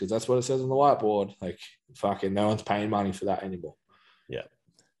burpees because that's what it says on the whiteboard. Like, fucking no one's paying money for that anymore. Yeah.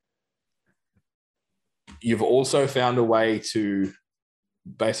 You've also found a way to,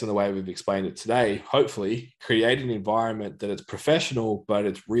 based on the way we've explained it today, hopefully create an environment that it's professional, but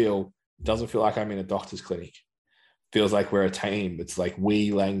it's real. It doesn't feel like I'm in a doctor's clinic. It feels like we're a team. It's like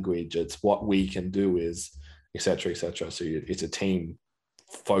we language. It's what we can do is, et cetera, et cetera. So it's a team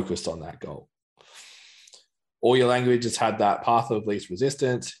focused on that goal. All your language has had that path of least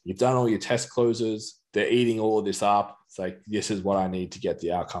resistance. You've done all your test closes. They're eating all of this up. It's like, this is what I need to get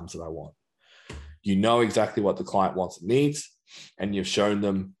the outcomes that I want. You know exactly what the client wants and needs, and you've shown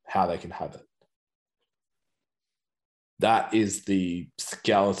them how they can have it. That is the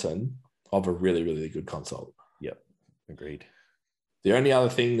skeleton of a really, really good consult. Yep. Agreed. The only other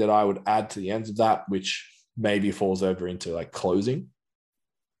thing that I would add to the ends of that, which maybe falls over into like closing,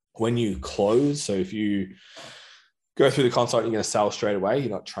 when you close, so if you go through the consult, you're going to sell straight away. You're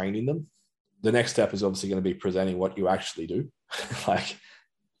not training them. The next step is obviously going to be presenting what you actually do, like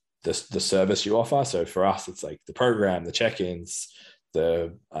the service you offer. So for us, it's like the program, the check-ins,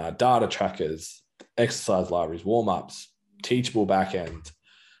 the data trackers, exercise libraries, warm-ups, teachable backend,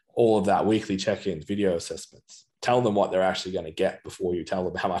 all of that, weekly check-ins, video assessments. Tell them what they're actually going to get before you tell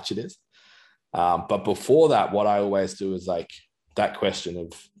them how much it is. But before that, what I always do is like that question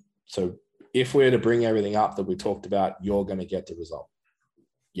of, so if we're to bring everything up that we talked about, you're going to get the result.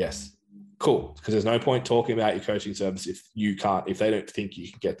 Yes. Cool. Because there's no point talking about your coaching service if they don't think you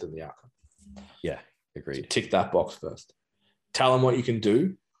can get them the outcome. Yeah. Agreed. So tick that box first. Tell them what you can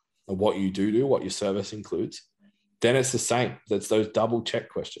do and what you do, what your service includes. Then it's the same. That's those double check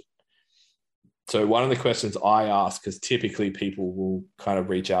questions. So one of the questions I ask, because typically people will kind of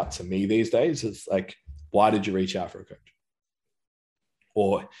reach out to me these days, is like, why did you reach out for a coach?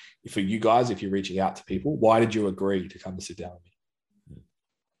 Or for you guys, if you're reaching out to people, why did you agree to come and sit down with me?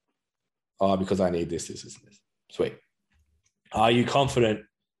 Oh, because I need this, this, this, and this. Sweet. Are you confident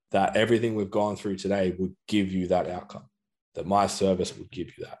that everything we've gone through today would give you that outcome? That my service would give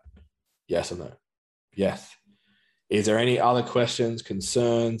you that? Yes or no? Yes. Is there any other questions,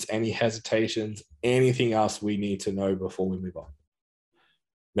 concerns, any hesitations, anything else we need to know before we move on?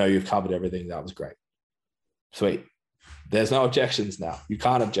 No, you've covered everything. That was great. Sweet. There's no objections now. You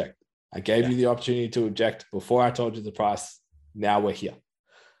can't object. I gave you the opportunity to object before I told you the price. Now we're here.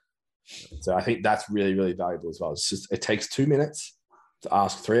 So I think that's really, really valuable as well. It's just, it takes 2 minutes to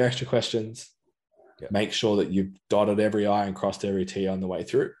ask 3 extra questions. Make sure that you've dotted every I and crossed every T on the way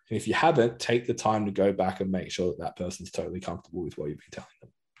through. And if you haven't, take the time to go back and make sure that that person's totally comfortable with what you've been telling them.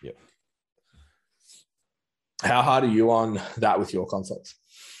 Yep. How hard are you on that with your consults?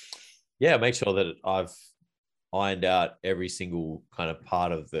 Yeah, make sure that I've ironed out every single kind of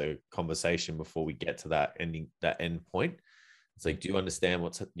part of the conversation before we get to that end point. It's like, do you understand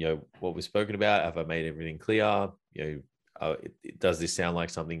what we've spoken about? Have I made everything clear? Does this sound like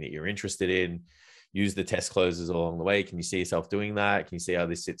something that you're interested in? Use the test closes along the way. Can you see yourself doing that? Can you see how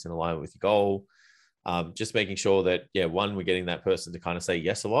this sits in alignment with your goal? Just making sure that, one, we're getting that person to kind of say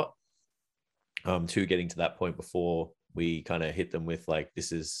yes a lot. 2, getting to that point before we kind of hit them with like,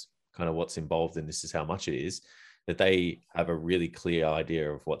 this is kind of what's involved and this is how much it is, that they have a really clear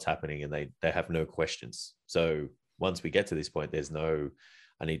idea of what's happening and they have no questions. So once we get to this point, there's no,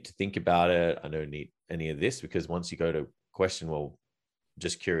 I need to think about it. I don't need any of this, because once you go to question, well,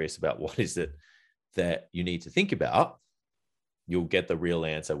 just curious about what is it that you need to think about, you'll get the real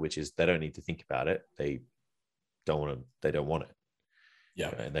answer, which is they don't need to think about it. They don't want it. Yeah.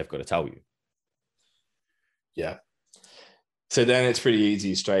 And they've got to tell you. Yeah. So then it's pretty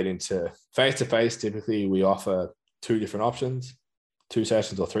easy straight into face-to-face. Typically we offer 2 different options, 2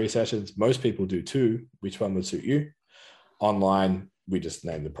 sessions or 3 sessions. Most people do 2. Which one would suit you? Online, we just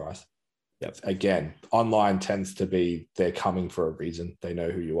name the price. Yep. Again, online tends to be they're coming for a reason. They know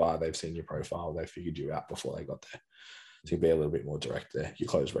who you are. They've seen your profile. They figured you out before they got there. So you'll be a little bit more direct there. Your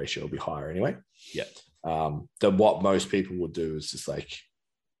close ratio will be higher anyway. Yeah. Then what most people will do is just like,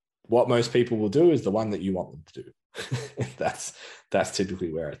 what most people will do is the one that you want them to do. that's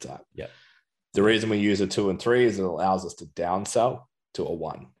typically where it's at. Yeah. The reason we use a 2 and 3 is it allows us to downsell to a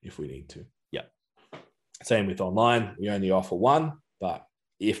 1 if we need to. Yeah. Same with online. We only offer 1, but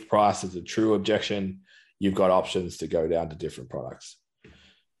if price is a true objection, you've got options to go down to different products.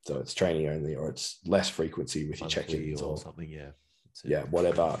 So it's training only, or it's less frequency with your check-ins or something. Yeah. Yeah.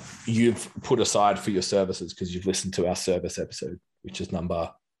 Whatever you've put aside for your services, because you've listened to our service episode, which is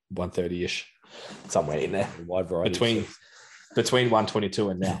number 130-ish, somewhere in there. A wide variety between 122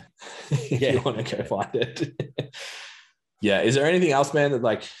 and now. If you want to go find it. Yeah. Is there anything else, man, that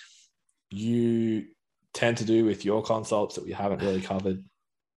like you tend to do with your consults that we haven't really covered?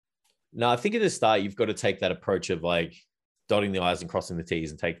 No, I think at the start, you've got to take that approach of like dotting the I's and crossing the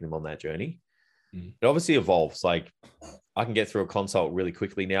T's and taking them on that journey. It obviously evolves. Like I can get through a consult really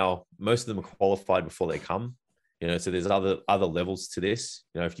quickly now. Most of them are qualified before they come, so there's other levels to this.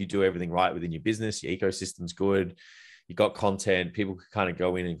 If you do everything right within your business, your ecosystem's good, you got content, people can kind of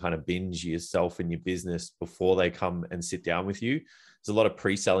go in and kind of binge yourself and your business before they come and sit down with you. There's a lot of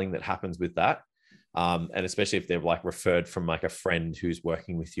pre-selling that happens with that. And especially if they're like referred from like a friend who's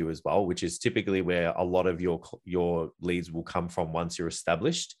working with you as well, which is typically where a lot of your leads will come from once you're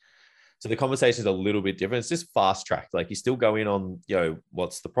established. So the conversation is a little bit different. It's just fast tracked. Like you still go in on,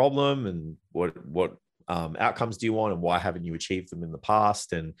 what's the problem and what outcomes do you want and why haven't you achieved them in the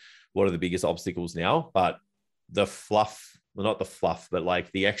past and what are the biggest obstacles now? But the fluff, well, not the fluff, but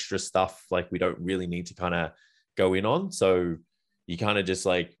like the extra stuff, like we don't really need to kind of go in on. So you kind of just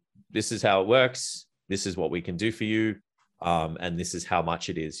like, this is how it works. This is what we can do for you. And this is how much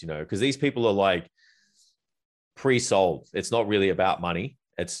it is, because these people are like pre-sold. It's not really about money.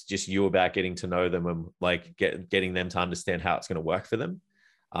 It's just you about getting to know them and like getting them to understand how it's going to work for them.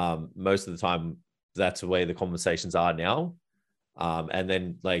 Most of the time, that's the way the conversations are now. And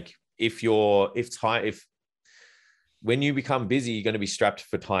then like, when you become busy, you're going to be strapped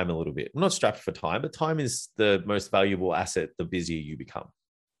for time a little bit. Not strapped for time, but time is the most valuable asset the busier you become.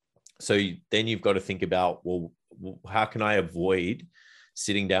 So then you've got to think about, well, how can I avoid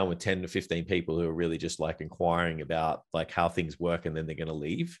sitting down with 10 to 15 people who are really just like inquiring about like how things work and then they're going to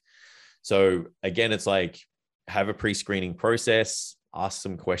leave. So again, it's like have a pre-screening process, ask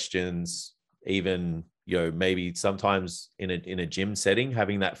some questions, even, maybe sometimes in a gym setting,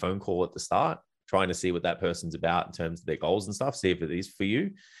 having that phone call at the start, trying to see what that person's about in terms of their goals and stuff, see if it is for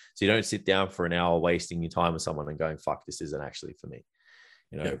you. So you don't sit down for an hour wasting your time with someone and going, fuck, this isn't actually for me.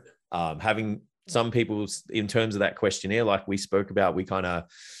 Having some people in terms of that questionnaire, like we spoke about, we kind of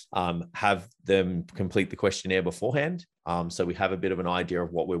have them complete the questionnaire beforehand. So we have a bit of an idea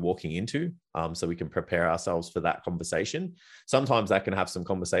of what we're walking into, so we can prepare ourselves for that conversation. Sometimes that can have some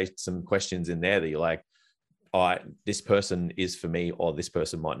questions in there that you're like, all right, this person is for me, or this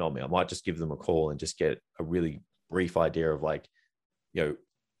person might not be. I might just give them a call and just get a really brief idea of like,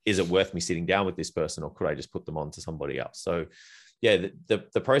 is it worth me sitting down with this person, or could I just put them on to somebody else? So yeah,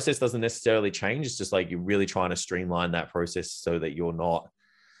 the process doesn't necessarily change. It's just like you're really trying to streamline that process so that you're not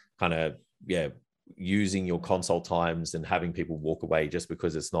kind of, using your consult times and having people walk away just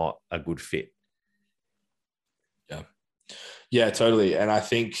because it's not a good fit. Yeah. Yeah, totally. And I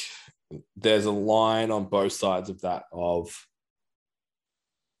think there's a line on both sides of that of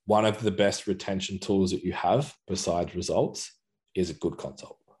one of the best retention tools that you have besides results is a good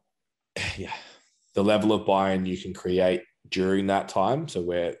consult. Yeah. The level of buy-in you can create during that time. So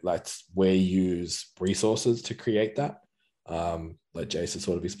we use resources to create that. Like Jason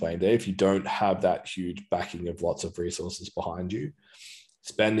sort of explained there, if you don't have that huge backing of lots of resources behind you,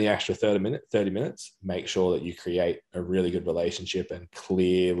 spend the extra 30 minutes, make sure that you create a really good relationship and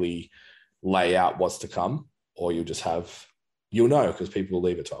clearly lay out what's to come, or you'll know because people will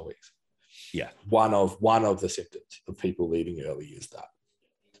leave at 12 weeks. Yeah. One of the symptoms of people leaving early is that.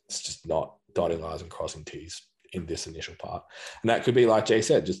 It's just not dotting I's and crossing T's in this initial part. And that could be, like Jay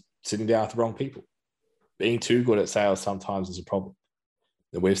said, just sitting down with the wrong people. Being too good at sales sometimes is a problem.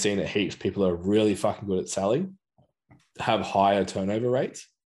 And we've seen it heaps. People are really fucking good at selling, have higher turnover rates.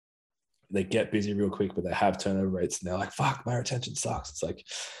 They get busy real quick, but they have turnover rates and they're like, fuck, my retention sucks. It's like,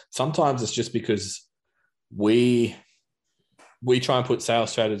 sometimes it's just because we try and put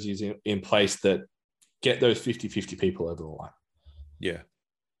sales strategies in place that get those 50-50 people over the line. Yeah.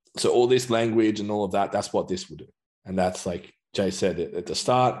 So all this language and all of that, that's what this will do. And that's, like Jay said at the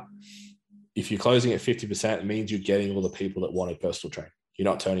start, if you're closing at 50%, it means you're getting all the people that wanted personal training. You're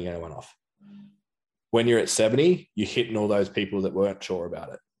not turning anyone off. When you're at 70, you're hitting all those people that weren't sure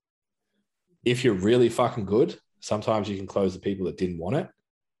about it. If you're really fucking good, sometimes you can close the people that didn't want it.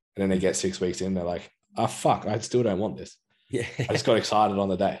 And then they get 6 weeks in, they're like, oh, fuck, I still don't want this. Yeah. I just got excited on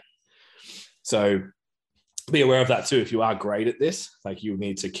the day. So be aware of that too. If you are great at this, like, you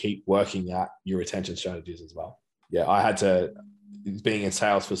need to keep working at your retention strategies as well. Yeah, I had to, being in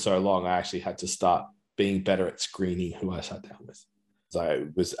sales for so long, I actually had to start being better at screening who I sat down with. So I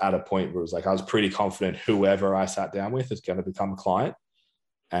was at a point where it was like, I was pretty confident whoever I sat down with is going to become a client.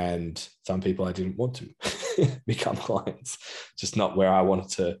 And some people I didn't want to become clients, just not where I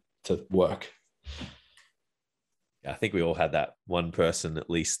wanted to work. I think we all had that one person at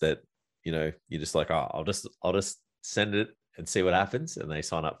least that, you know, you're just like, oh, I'll just send it and see what happens. And they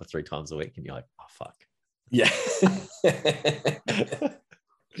sign up for 3 times a week and you're like, oh, fuck. Yeah.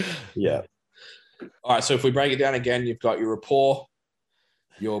 Yeah. All right. So if we break it down again, you've got your rapport,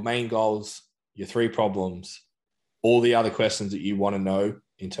 your main goals, your 3 problems, all the other questions that you want to know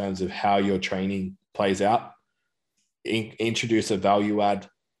in terms of how your training plays out. Introduce a value add.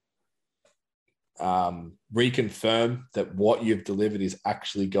 Reconfirm that what you've delivered is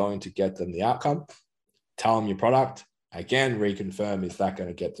actually going to get them the outcome. Tell them your product. Again, reconfirm, is that going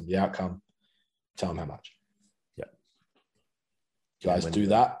to get them the outcome? Tell them how much. Yeah. Guys, do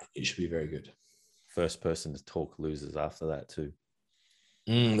that. It should be very good. First person to talk loses after that too.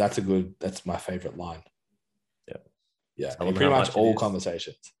 That's my favorite line. Yeah. Yeah. In pretty much all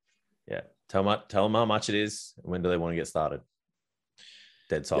conversations. Yeah. Tell them how much it is. When do they want to get started?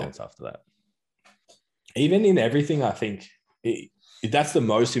 Dead silence after that. Even in everything, I think that's the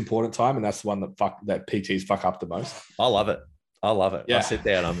most important time. And that's the one that PTs fuck up the most. I love it. Yeah. I sit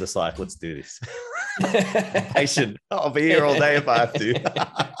there and I'm just like, let's do this. I'm patient. I'll be here all day if I have to.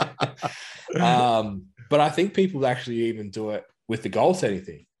 But I think people actually even do it with the goal setting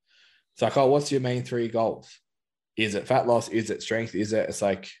thing. It's like, oh, what's your main 3 goals? Is it fat loss? Is it strength? It's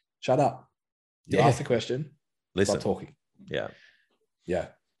like, shut up. You ask the question. Listen. Stop talking. Yeah. Yeah.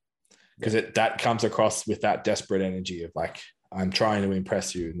 Because that comes across with that desperate energy of like, I'm trying to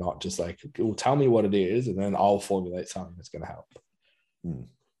impress you, not just like, well, tell me what it is, and then I'll formulate something that's going to help.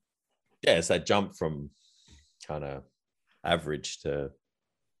 Yeah, it's that jump from kind of average to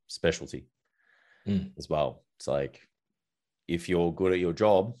specialty as well. It's like, if you're good at your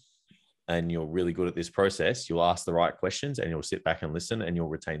job and you're really good at this process, you'll ask the right questions and you'll sit back and listen and you'll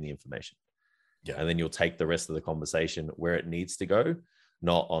retain the information. Yeah. And then you'll take the rest of the conversation where it needs to go,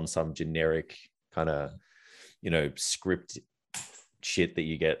 not on some generic kind of, script shit that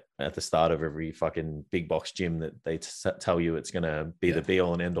you get at the start of every fucking big box gym that they tell you it's going to be the be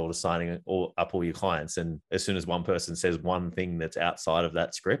all and end all to signing up all your clients. And as soon as one person says one thing that's outside of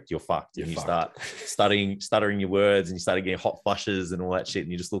that script, you're fucked. You start stuttering your words and you start getting hot flushes and all that shit.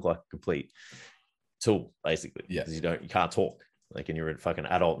 And you just look like a complete tool, basically. Yeah. Because you can't talk. Like, and you're a fucking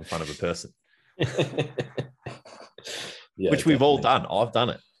adult in front of a person. Which we've all done. I've done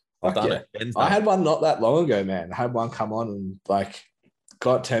it. I've done it. I had one not that long ago, man. I had one come on and like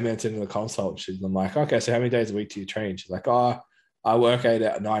got 10 minutes into the consult. I'm like, okay, so how many days a week do you train? She's like, oh, I work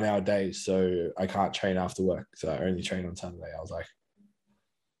 9-hour days, so I can't train after work. So I only train on Saturday. I was like,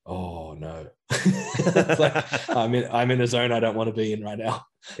 oh no. It's like, I'm in a zone I don't want to be in right now.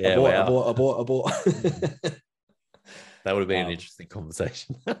 Yeah, abort. That would have been an interesting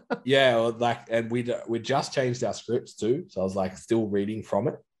conversation. Yeah, and we just changed our scripts too. So I was like still reading from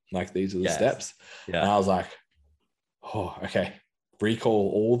it. Like, these are the steps. Yeah. And I was like, oh, okay. Recall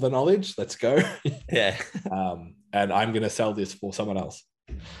all the knowledge. Let's go. Yeah. And I'm going to sell this for someone else.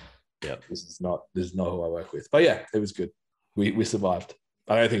 Yeah. This is not who I work with. But yeah, it was good. We survived.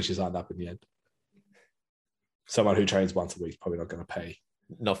 I don't think she signed up in the end. Someone who trains once a week is probably not going to pay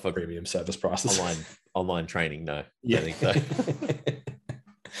not for premium service prices. Online training. No. Yeah. I think so.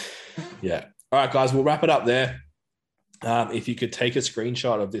 Yeah. All right, guys, we'll wrap it up there. If you could take a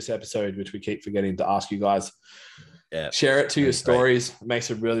screenshot of this episode, which we keep forgetting to ask you guys, share it to your stories. It makes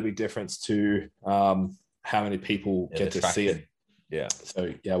a really big difference to how many people get to see it. Yeah.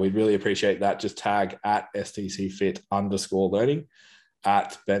 So yeah, we'd really appreciate that. Just tag at stcfit_learning,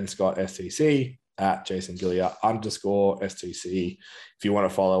 at Ben Scott STC, at Jason Gillia _STC. If you want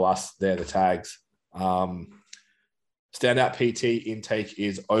to follow us, they're the tags. Standout PT intake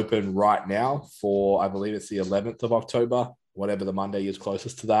is open right now for, I believe it's the 11th of October, whatever the Monday is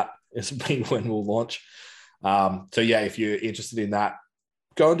closest to that is when we'll launch. So yeah, if you're interested in that,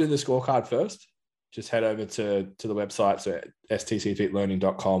 go and do the scorecard first. Just head over to the website, so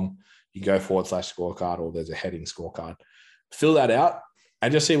stcfitlearning.com. You can go /scorecard, or there's a heading scorecard. Fill that out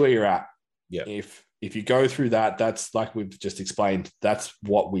and just see where you're at. Yeah. If you go through that, that's like we've just explained, that's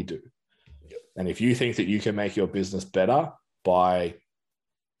what we do. Yep. And if you think that you can make your business better by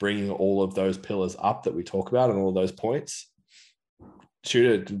bringing all of those pillars up that we talk about and all those points,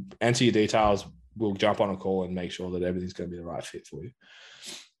 shoot it, enter your details. We'll jump on a call and make sure that everything's going to be the right fit for you.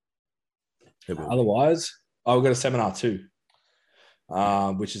 Otherwise, we've got a seminar too,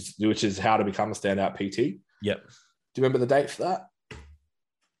 which is how to become a standout PT. Yep. Do you remember the date for that?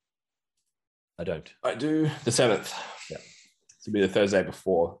 I don't. I do. The 7th. Yeah. It'll be the Thursday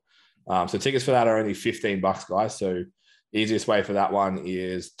before. So tickets for that are only $15, guys. So easiest way for that one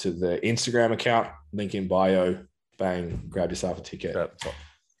is to the Instagram account, link in bio. Bang, grab yourself a ticket.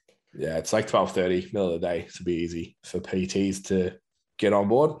 Yeah, it's like 12:30, middle of the day. So it'll be easy for PTs to get on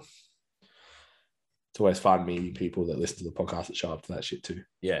board. It's always fun meeting people that listen to the podcast that show up to that shit too.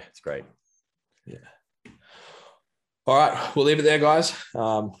 Yeah, it's great. Yeah. All right, we'll leave it there, guys.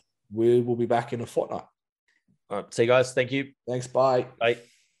 We will be back in a fortnight. All right, see you guys. Thank you. Thanks. Bye. Bye.